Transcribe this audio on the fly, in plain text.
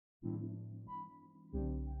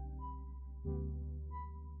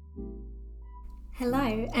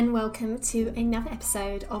Hello and welcome to another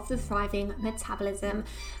episode of The Thriving Metabolism,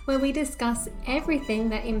 where we discuss everything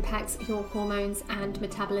that impacts your hormones and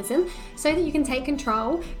metabolism so that you can take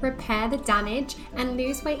control, repair the damage and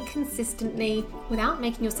lose weight consistently without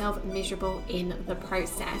making yourself miserable in the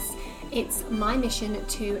process. It's my mission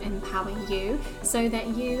to empower you so that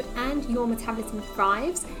you and your metabolism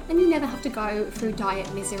thrives and you never have to go through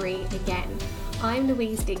diet misery again. I'm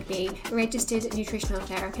Louise Digby, registered nutritional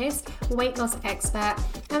therapist, weight loss expert,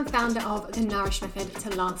 and founder of the Nourish Method to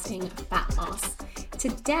Lasting Fat Loss.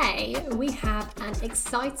 Today, we have an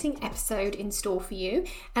exciting episode in store for you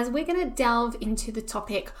as we're going to delve into the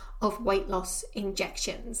topic of weight loss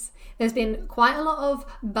injections. There's been quite a lot of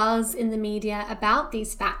buzz in the media about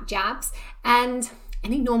these fat jabs, and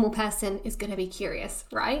any normal person is going to be curious,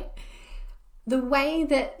 right? The way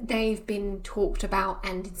that they've been talked about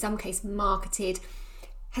and in some cases marketed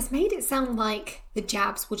has made it sound like the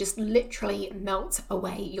jabs will just literally melt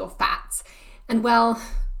away your fat. And well,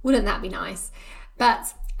 wouldn't that be nice?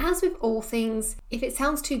 But as with all things, if it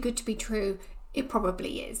sounds too good to be true, it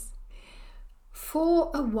probably is.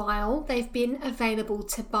 For a while, they've been available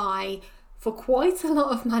to buy for quite a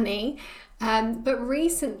lot of money. But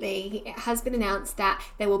recently it has been announced that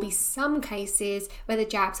there will be some cases where the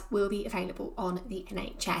jabs will be available on the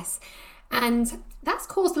NHS. And that's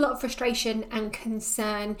caused a lot of frustration and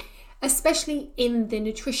concern, especially in the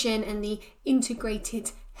nutrition and the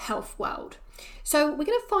integrated health world. So we're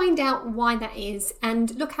going to find out why that is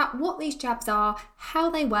and look at what these jabs are, how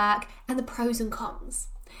they work, and the pros and cons.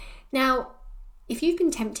 Now, if you've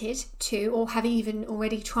been tempted to or have even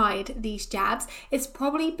already tried these jabs, it's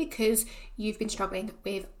probably because you've been struggling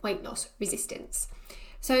with weight loss resistance.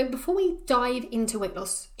 So before we dive into weight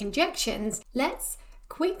loss injections, let's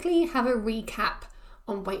quickly have a recap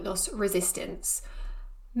on weight loss resistance.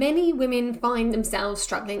 Many women find themselves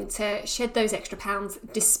struggling to shed those extra pounds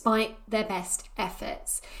despite their best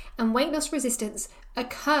efforts. And weight loss resistance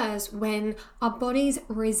occurs when our bodies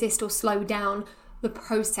resist or slow down the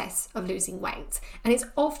process of losing weight, and it's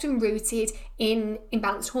often rooted in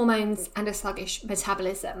imbalanced hormones and a sluggish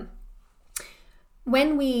metabolism.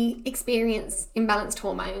 When we experience imbalanced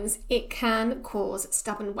hormones, it can cause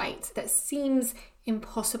stubborn weight that seems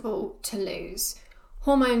impossible to lose.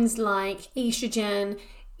 Hormones like estrogen,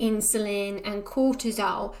 insulin, and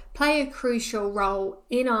cortisol play a crucial role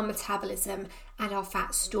in our metabolism and our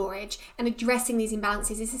fat storage, and addressing these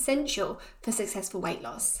imbalances is essential for successful weight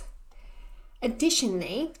loss.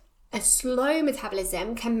 Additionally, a slow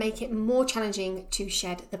metabolism can make it more challenging to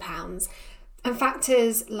shed the pounds. And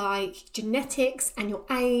factors like genetics and your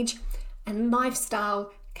age and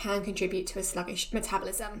lifestyle can contribute to a sluggish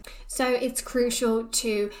metabolism. So it's crucial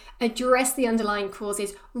to address the underlying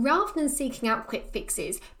causes rather than seeking out quick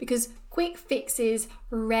fixes, because quick fixes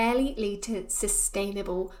rarely lead to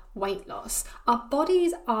sustainable weight loss. Our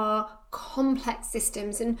bodies are complex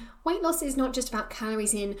systems, and weight loss is not just about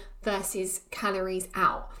calories in versus calories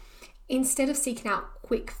out. Instead of seeking out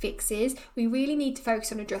quick fixes, we really need to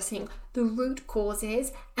focus on addressing the root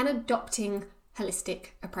causes and adopting holistic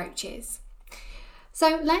approaches.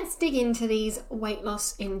 So let's dig into these weight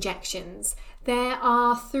loss injections. There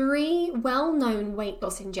are 3 well-known weight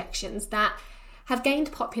loss injections that have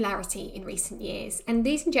gained popularity in recent years, and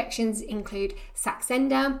these injections include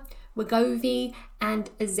Saxenda, Wegovy, and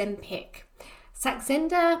Ozempic.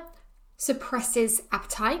 Saxenda suppresses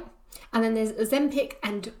appetite, and then there's Ozempic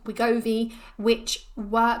and Wegovy, which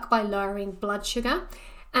work by lowering blood sugar.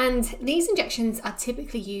 And these injections are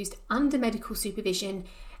typically used under medical supervision,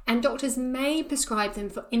 and doctors may prescribe them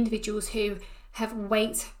for individuals who have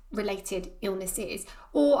weight-related illnesses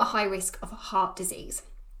or a high risk of heart disease.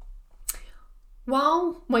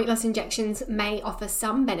 While weight loss injections may offer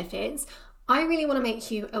some benefits, I really want to make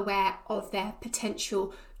you aware of their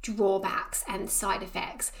potential drawbacks and side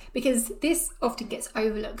effects, because this often gets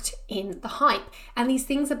overlooked in the hype, and these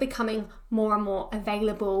things are becoming more and more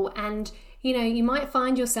available. And you might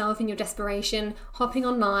find yourself in your desperation hopping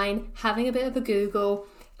online, having a bit of a Google,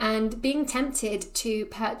 and being tempted to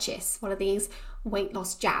purchase one of these weight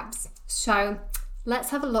loss jabs. So let's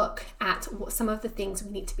have a look at what some of the things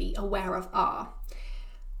we need to be aware of are.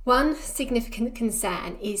 One significant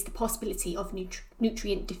concern is the possibility of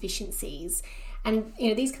nutrient deficiencies. And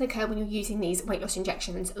these can occur when you're using these weight loss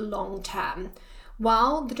injections long term.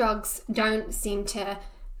 While the drugs don't seem to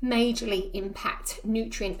majorly impact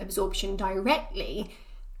nutrient absorption directly,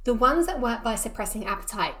 the ones that work by suppressing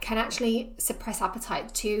appetite can actually suppress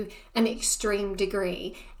appetite to an extreme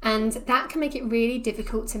degree, and that can make it really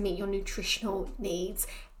difficult to meet your nutritional needs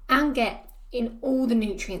and get in all the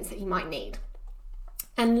nutrients that you might need.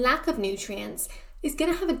 And lack of nutrients is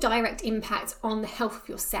going to have a direct impact on the health of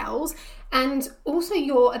your cells and also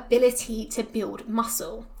your ability to build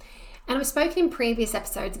muscle. And I've spoken in previous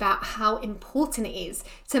episodes about how important it is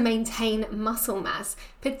to maintain muscle mass,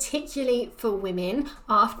 particularly for women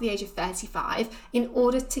after the age of 35, in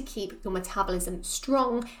order to keep your metabolism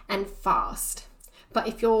strong and fast. But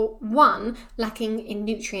if you're 1, lacking in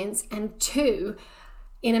nutrients, and 2,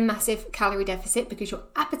 in a massive calorie deficit because your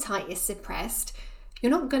appetite is suppressed,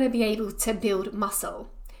 you're not going to be able to build muscle.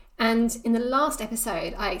 And in the last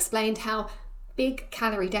episode, I explained how big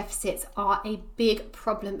calorie deficits are a big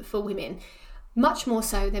problem for women, much more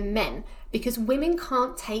so than men, because women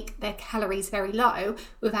can't take their calories very low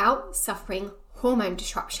without suffering hormone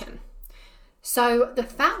disruption. So the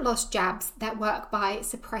fat loss jabs that work by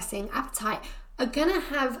suppressing appetite are going to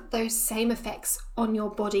have those same effects on your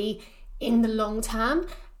body in the long term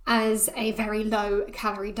as a very low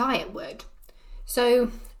calorie diet would.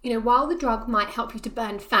 So, while the drug might help you to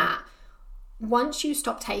burn fat, once you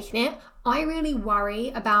stop taking it, I really worry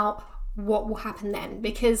about what will happen then,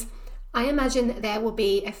 because I imagine that there will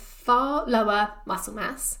be a far lower muscle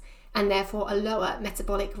mass and therefore a lower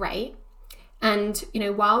metabolic rate. And,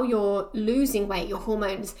 while you're losing weight, your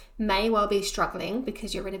hormones may well be struggling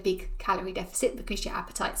because you're in a big calorie deficit because your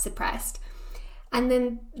appetite's suppressed. And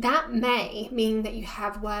then that may mean that you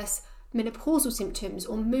have worse menopausal symptoms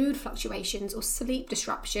or mood fluctuations or sleep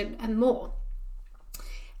disruption and more.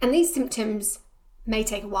 And these symptoms may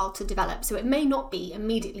take a while to develop, so it may not be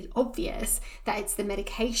immediately obvious that it's the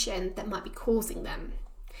medication that might be causing them.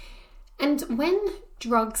 And when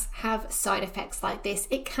drugs have side effects like this,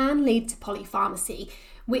 it can lead to polypharmacy,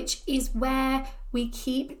 which is where we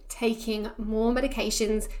keep taking more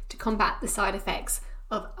medications to combat the side effects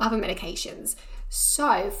of other medications.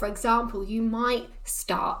 So, for example, you might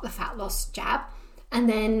start the fat loss jab and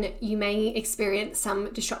then you may experience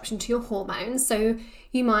some disruption to your hormones. So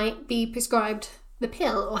you might be prescribed the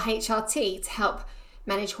pill or HRT to help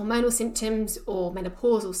manage hormonal symptoms or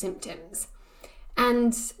menopausal symptoms.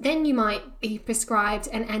 And then you might be prescribed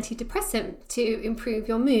an antidepressant to improve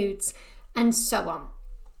your moods, and so on.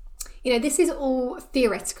 This is all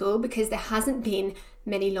theoretical because there hasn't been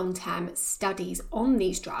many long-term studies on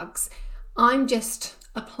these drugs. I'm just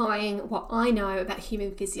applying what I know about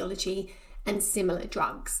human physiology and similar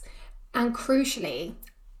drugs. And crucially,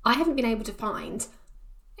 I haven't been able to find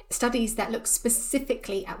studies that look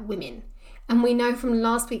specifically at women. And we know from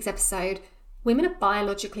last week's episode, women are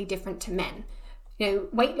biologically different to men.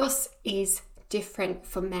 Weight loss is different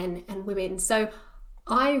for men and women. So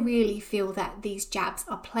I really feel that these jabs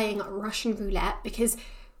are playing Russian roulette because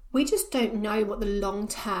we just don't know what the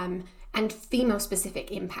long-term and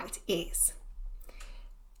female-specific impact is.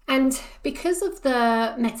 And because of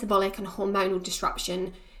the metabolic and hormonal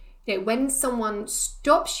disruption, when someone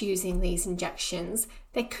stops using these injections,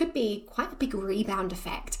 there could be quite a big rebound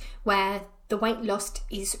effect where the weight lost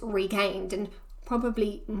is regained and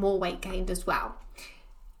probably more weight gained as well.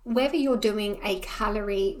 Whether you're doing a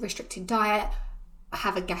calorie restricted diet,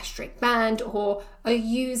 have a gastric band, or are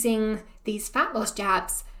using these fat loss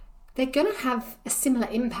jabs, they're going to have a similar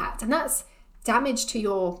impact, and that's damage to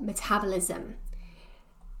your metabolism.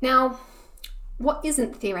 Now, what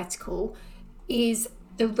isn't theoretical is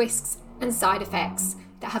the risks and side effects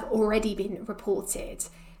that have already been reported.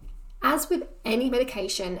 As with any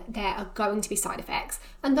medication, there are going to be side effects,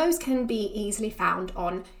 and those can be easily found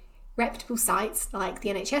on reputable sites like the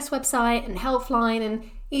NHS website and Healthline, and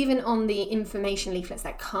even on the information leaflets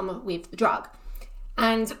that come with the drug.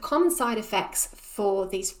 And common side effects for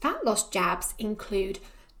these fat loss jabs include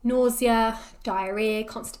nausea, diarrhea,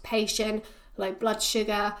 constipation, low blood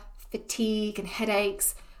sugar, fatigue and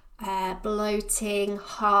headaches, bloating,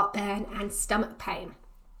 heartburn and stomach pain.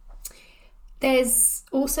 There's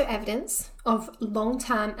also evidence of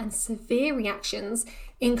long-term and severe reactions,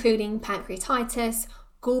 including pancreatitis,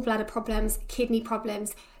 gallbladder problems, kidney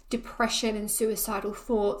problems, depression and suicidal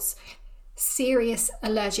thoughts, serious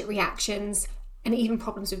allergic reactions, and even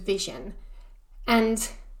problems with vision. And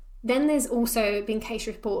then there's also been case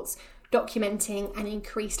reports documenting an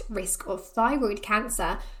increased risk of thyroid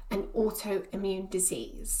cancer and autoimmune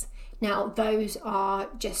disease. Now, those are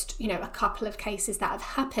just, a couple of cases that have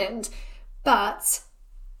happened, but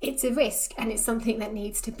it's a risk and it's something that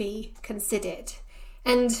needs to be considered.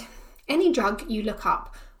 And any drug you look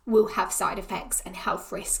up will have side effects and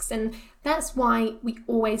health risks, and that's why we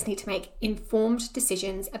always need to make informed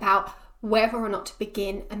decisions about whether or not to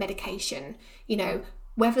begin a medication,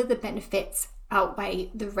 whether the benefits outweigh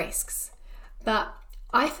the risks. But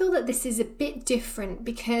I feel that this is a bit different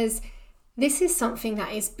because this is something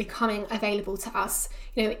that is becoming available to us,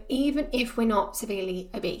 even if we're not severely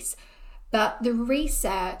obese. But the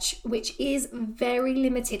research, which is very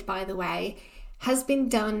limited by the way, has been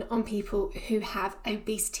done on people who have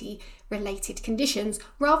obesity-related conditions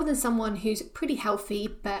rather than someone who's pretty healthy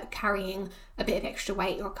but carrying a bit of extra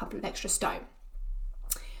weight or a couple of extra stone.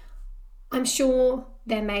 I'm sure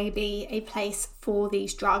there may be a place for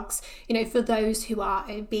these drugs, for those who are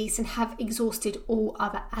obese and have exhausted all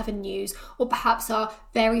other avenues, or perhaps are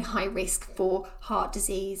very high risk for heart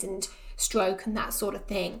disease and stroke and that sort of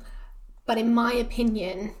thing. But in my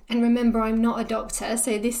opinion, and remember I'm not a doctor,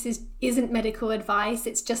 so this isn't medical advice,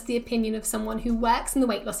 it's just the opinion of someone who works in the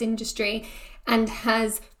weight loss industry and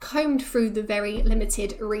has combed through the very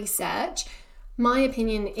limited research. My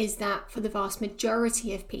opinion is that for the vast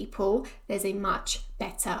majority of people, there's a much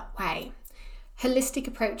better way. Holistic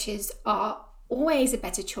approaches are always a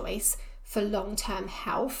better choice for long-term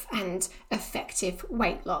health and effective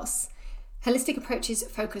weight loss. Holistic approaches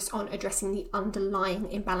focus on addressing the underlying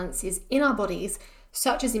imbalances in our bodies,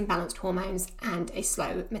 such as imbalanced hormones and a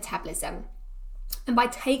slow metabolism. And by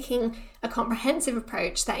taking a comprehensive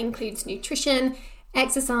approach that includes nutrition,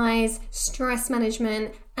 exercise, stress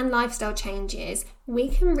management, and lifestyle changes, we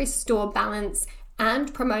can restore balance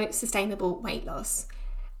and promote sustainable weight loss.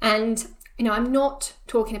 And, I'm not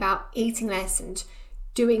talking about eating less and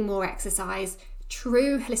doing more exercise.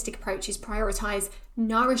 True holistic approaches prioritize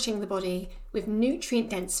nourishing the body with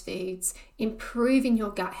nutrient-dense foods, improving your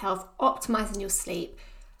gut health, optimizing your sleep,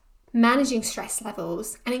 managing stress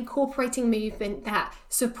levels, and incorporating movement that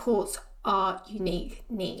supports our unique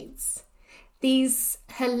needs. These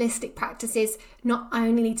holistic practices not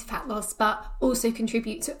only lead to fat loss, but also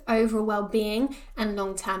contribute to overall well-being and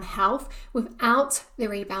long-term health without the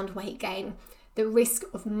rebound weight gain, the risk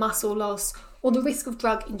of muscle loss, or the risk of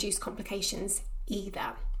drug-induced complications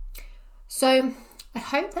either. So I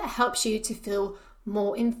hope that helps you to feel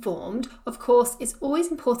more informed. Of course, it's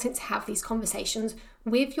always important to have these conversations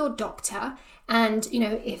with your doctor, and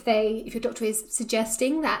if your doctor is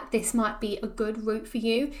suggesting that this might be a good route for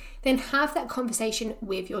you, then have that conversation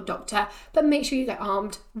with your doctor, but make sure you get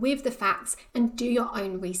armed with the facts and do your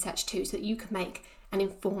own research too, so that you can make an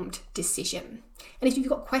informed decision. And if you've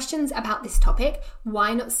got questions about this topic,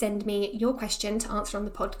 why not send me your question to answer on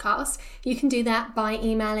the podcast? You can do that by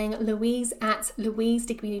emailing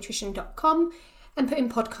louise@louisedigbynutrition.com and putting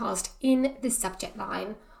podcast in the subject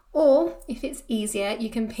line. Or if it's easier, you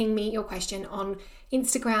can ping me your question on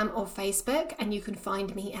Instagram or Facebook, and you can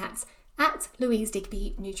find me at Louise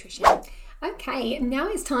Digby Nutrition. Okay, now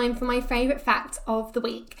it's time for my favourite fact of the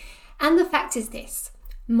week. And the fact is this: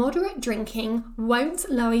 moderate drinking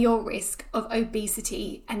won't lower your risk of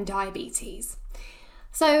obesity and diabetes.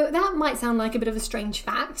 So that might sound like a bit of a strange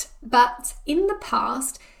fact, but in the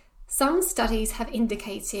past, some studies have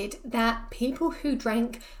indicated that people who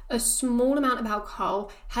drank a small amount of alcohol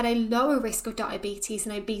had a lower risk of diabetes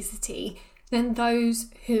and obesity than those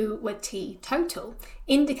who were teetotal,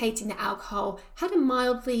 indicating that alcohol had a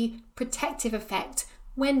mildly protective effect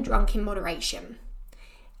when drunk in moderation.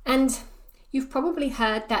 And you've probably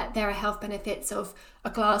heard that there are health benefits of a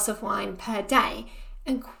glass of wine per day.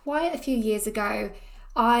 And quite a few years ago,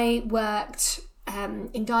 I worked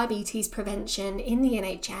in diabetes prevention in the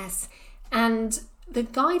NHS, and the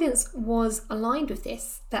guidance was aligned with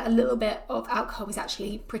this, that a little bit of alcohol is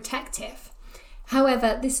actually protective.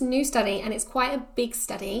 However, this new study, and it's quite a big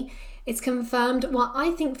study, it's confirmed what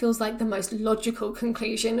I think feels like the most logical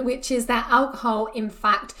conclusion, which is that alcohol, in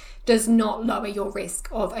fact, does not lower your risk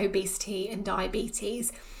of obesity and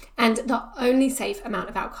diabetes. And the only safe amount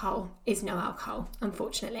of alcohol is no alcohol,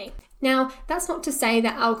 unfortunately. Now, that's not to say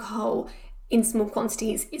that alcohol in small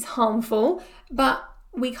quantities is harmful, but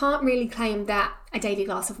we can't really claim that a daily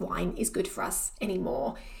glass of wine is good for us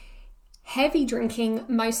anymore. Heavy drinking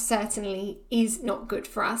most certainly is not good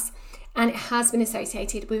for us, and it has been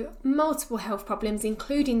associated with multiple health problems,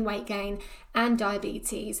 including weight gain and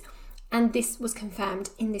diabetes, and this was confirmed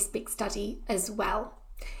in this big study as well.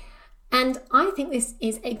 And I think this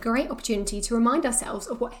is a great opportunity to remind ourselves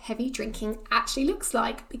of what heavy drinking actually looks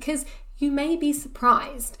like, because you may be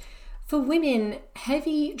surprised. For women,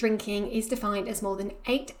 heavy drinking is defined as more than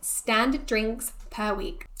 8 standard drinks per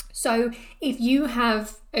week. So if you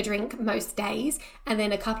have a drink most days and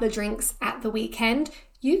then a couple of drinks at the weekend,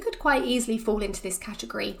 you could quite easily fall into this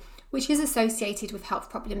category, which is associated with health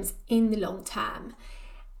problems in the long term.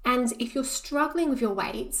 And if you're struggling with your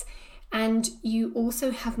weight and you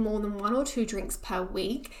also have more than 1 or 2 drinks per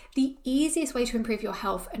week, the easiest way to improve your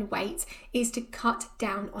health and weight is to cut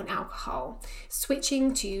down on alcohol.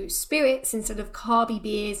 Switching to spirits instead of carby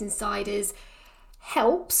beers and ciders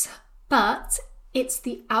helps, but it's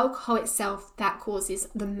the alcohol itself that causes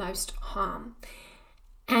the most harm.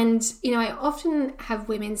 And, I often have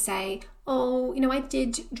women say, oh, I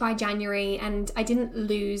did dry January and I didn't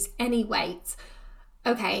lose any weight.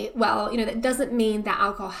 Okay, well, that doesn't mean that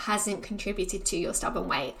alcohol hasn't contributed to your stubborn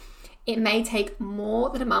weight. It may take more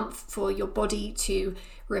than a month for your body to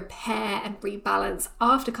repair and rebalance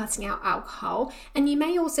after cutting out alcohol. And you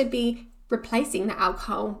may also be replacing the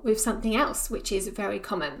alcohol with something else, which is very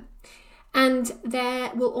common. And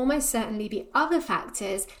there will almost certainly be other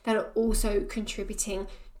factors that are also contributing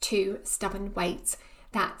to stubborn weight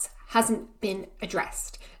that hasn't been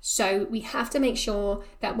addressed. So we have to make sure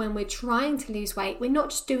that when we're trying to lose weight, we're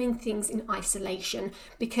not just doing things in isolation,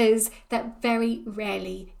 because that very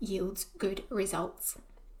rarely yields good results.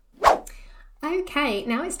 Okay,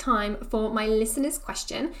 now it's time for my listener's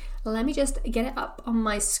question. Let me just get it up on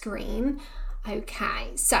my screen.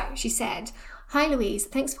 Okay, so she said, "Hi Louise,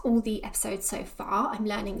 thanks for all the episodes so far. I'm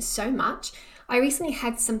learning so much. I recently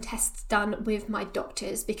had some tests done with my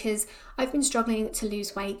doctors because I've been struggling to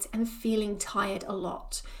lose weight and feeling tired a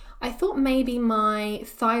lot. I thought maybe my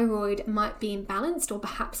thyroid might be imbalanced, or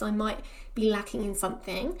perhaps I might be lacking in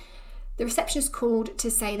something. The receptionist called to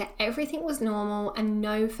say that everything was normal and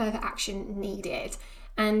no further action needed.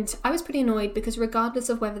 And I was pretty annoyed because regardless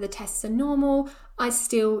of whether the tests are normal, I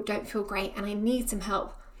still don't feel great and I need some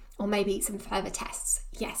help, or maybe some further tests."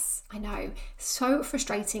 Yes, I know. So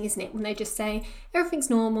frustrating, isn't it, when they just say, everything's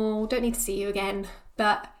normal, don't need to see you again,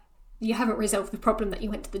 but you haven't resolved the problem that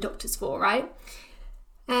you went to the doctors for, right?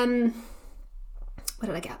 What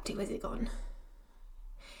did I get up to? Where's it gone?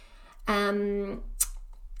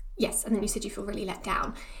 Yes, and then you said you feel really let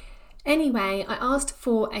down. Anyway, I asked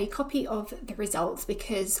for a copy of the results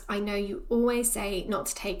because I know you always say not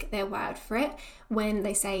to take their word for it when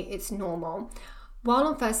they say it's normal. While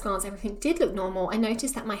on first glance everything did look normal, I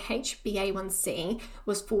noticed that my HbA1c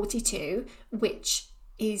was 42, which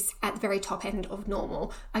is at the very top end of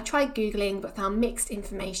normal. I tried Googling but found mixed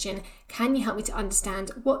information. Can you help me to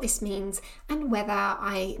understand what this means and whether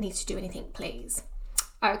I need to do anything, please?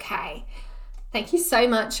 Okay. Thank you so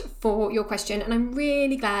much for your question, and I'm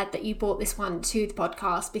really glad that you brought this one to the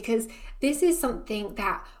podcast, because this is something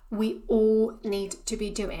that we all need to be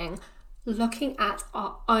doing, looking at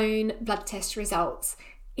our own blood test results.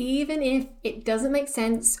 Even if it doesn't make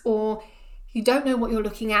sense or you don't know what you're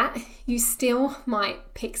looking at, you still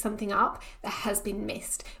might pick something up that has been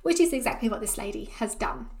missed, which is exactly what this lady has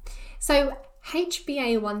done. So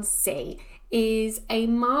HbA1c is a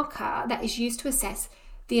marker that is used to assess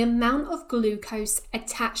the amount of glucose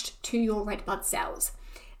attached to your red blood cells.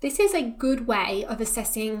 This is a good way of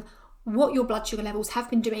assessing what your blood sugar levels have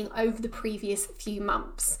been doing over the previous few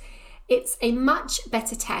months. It's a much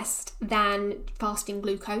better test than fasting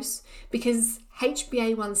glucose because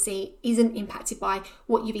HbA1c isn't impacted by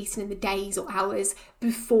what you've eaten in the days or hours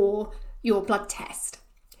before your blood test.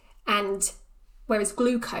 And whereas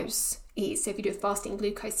glucose is, so if you do a fasting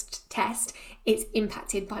glucose test, it's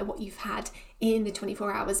impacted by what you've had in the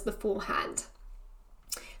 24 hours beforehand.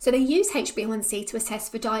 So they use HbA1c to assess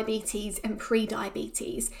for diabetes and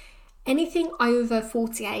pre-diabetes. Anything over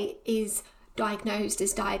 48 is diagnosed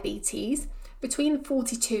as diabetes. Between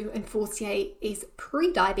 42 and 48 is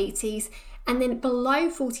pre-diabetes, and then below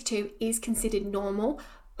 42 is considered normal.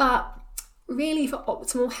 But really, for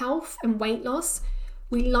optimal health and weight loss,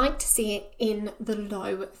 we like to see it in the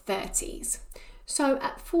low 30s. So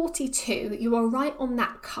at 42, you are right on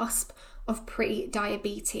that cusp of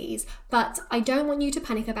pre-diabetes, but I don't want you to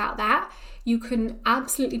panic about that. You can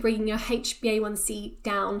absolutely bring your HbA1c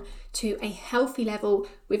down to a healthy level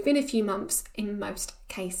within a few months in most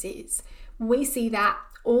cases. We see that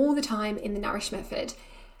all the time in the Nourish method,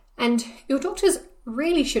 and your doctors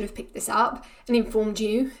really should have picked this up and informed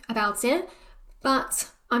you about it,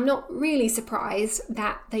 but I'm not really surprised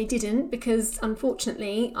that they didn't, because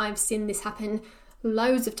unfortunately I've seen this happen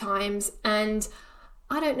loads of times, and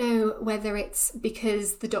I don't know whether it's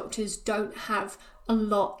because the doctors don't have a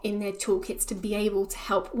lot in their toolkits to be able to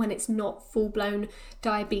help when it's not full-blown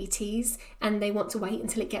diabetes and they want to wait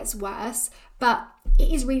until it gets worse. But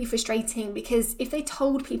it is really frustrating, because if they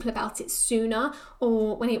told people about it sooner,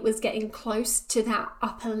 or when it was getting close to that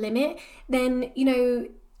upper limit, then,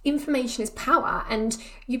 information is power and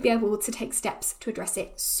you'd be able to take steps to address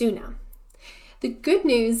it sooner. The good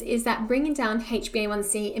news is that bringing down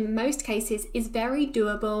HbA1c in most cases is very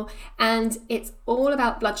doable, and it's all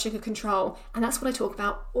about blood sugar control, and that's what I talk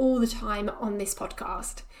about all the time on this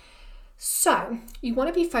podcast. So you want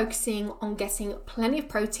to be focusing on getting plenty of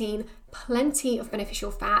protein, plenty of beneficial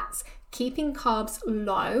fats, keeping carbs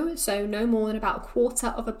low, so no more than about a quarter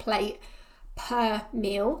of a plate per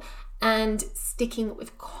meal, and sticking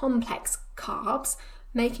with complex carbs,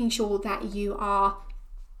 making sure that you are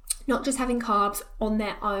Not just having carbs on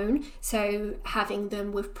their own, so having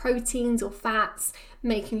them with proteins or fats,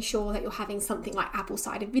 making sure that you're having something like apple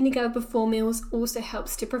cider vinegar before meals also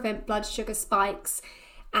helps to prevent blood sugar spikes,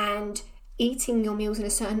 and eating your meals in a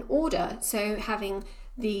certain order, so having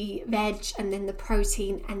the veg and then the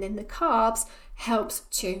protein and then the carbs helps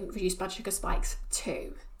to reduce blood sugar spikes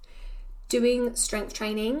too. Doing strength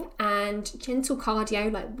training and gentle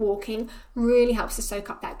cardio like walking really helps to soak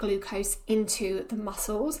up that glucose into the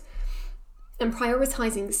muscles. And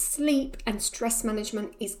prioritizing sleep and stress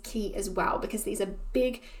management is key as well, because these are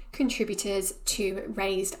big contributors to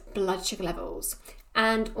raised blood sugar levels.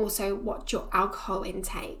 And also watch your alcohol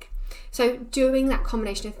intake. So doing that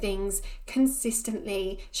combination of things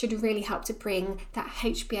consistently should really help to bring that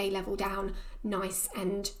HbA level down nice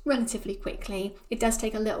and relatively quickly. It does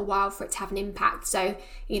take a little while for it to have an impact. So,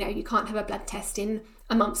 you can't have a blood test in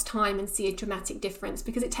a month's time and see a dramatic difference,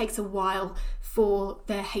 because it takes a while for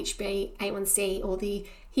the HbA1c or the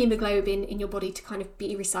hemoglobin in your body to kind of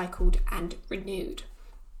be recycled and renewed.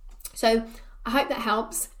 So I hope that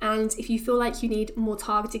helps, and if you feel like you need more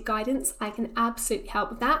targeted guidance, I can absolutely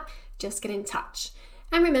help with that. Just get in touch.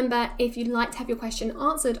 And remember, if you'd like to have your question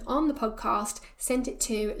answered on the podcast, send it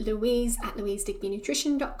to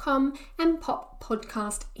louise@louisedigbynutrition.com and pop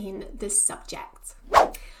podcast in the subject.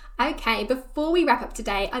 Okay, before we wrap up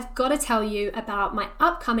today, I've got to tell you about my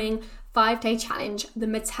upcoming 5-day challenge, the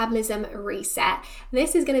Metabolism Reset.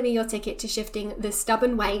 This is going to be your ticket to shifting the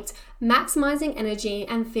stubborn weight, maximizing energy,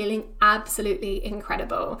 and feeling absolutely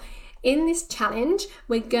incredible. In this challenge,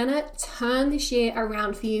 we're gonna turn this year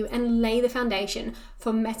around for you and lay the foundation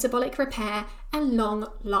for metabolic repair and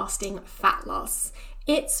long-lasting fat loss.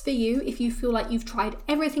 It's for you if you feel like you've tried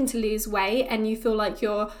everything to lose weight and you feel like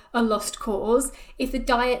you're a lost cause, if the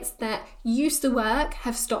diets that used to work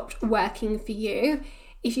have stopped working for you,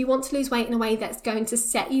 if you want to lose weight in a way that's going to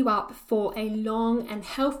set you up for a long and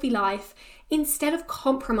healthy life instead of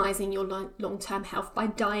compromising your long-term health by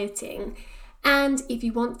dieting, and if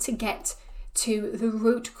you want to get to the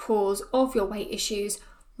root cause of your weight issues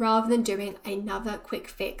rather than doing another quick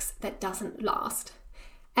fix that doesn't last.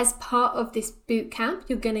 As part of this bootcamp,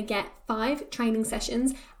 you're going to get 5 training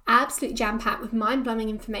sessions, absolutely jam-packed with mind-blowing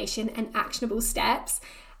information and actionable steps,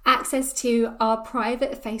 access to our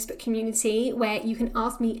private Facebook community where you can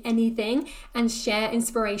ask me anything and share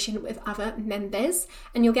inspiration with other members,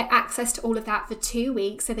 and you'll get access to all of that for 2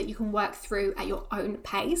 weeks so that you can work through at your own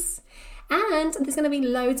pace. And there's going to be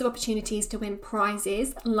loads of opportunities to win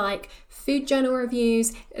prizes like food journal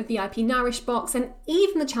reviews, a VIP Nourish box, and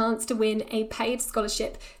even the chance to win a paid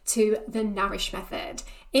scholarship to the Nourish Method.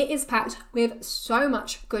 It is packed with so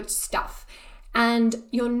much good stuff. And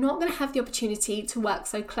you're not going to have the opportunity to work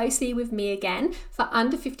so closely with me again for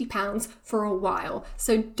under £50 for a while.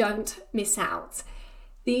 So don't miss out.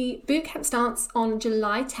 The bootcamp starts on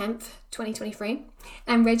July 10th, 2023,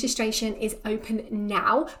 and registration is open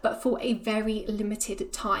now, but for a very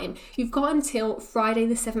limited time. You've got until Friday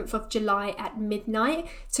the 7th of July at midnight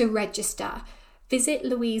to register. Visit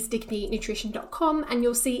louisedigbynutrition.com and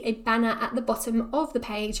you'll see a banner at the bottom of the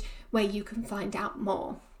page where you can find out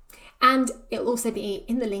more. And it'll also be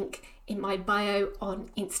in the link in my bio on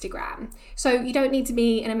Instagram. So you don't need to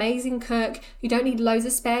be an amazing cook, you don't need loads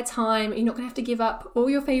of spare time, you're not going to have to give up all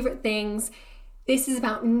your favourite things. This is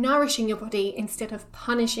about nourishing your body instead of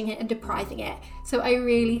punishing it and depriving it. So I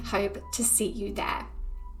really hope to see you there.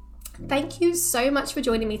 Thank you so much for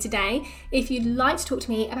joining me today. If you'd like to talk to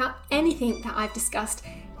me about anything that I've discussed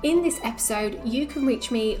in this episode, you can reach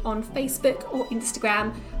me on Facebook or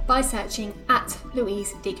Instagram by searching at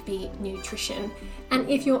Louise Digby Nutrition. And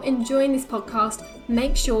if you're enjoying this podcast,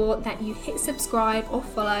 make sure that you hit subscribe or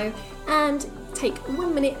follow and take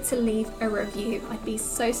 1 minute to leave a review. I'd be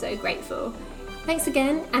so grateful. Thanks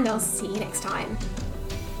again, and I'll see you next time.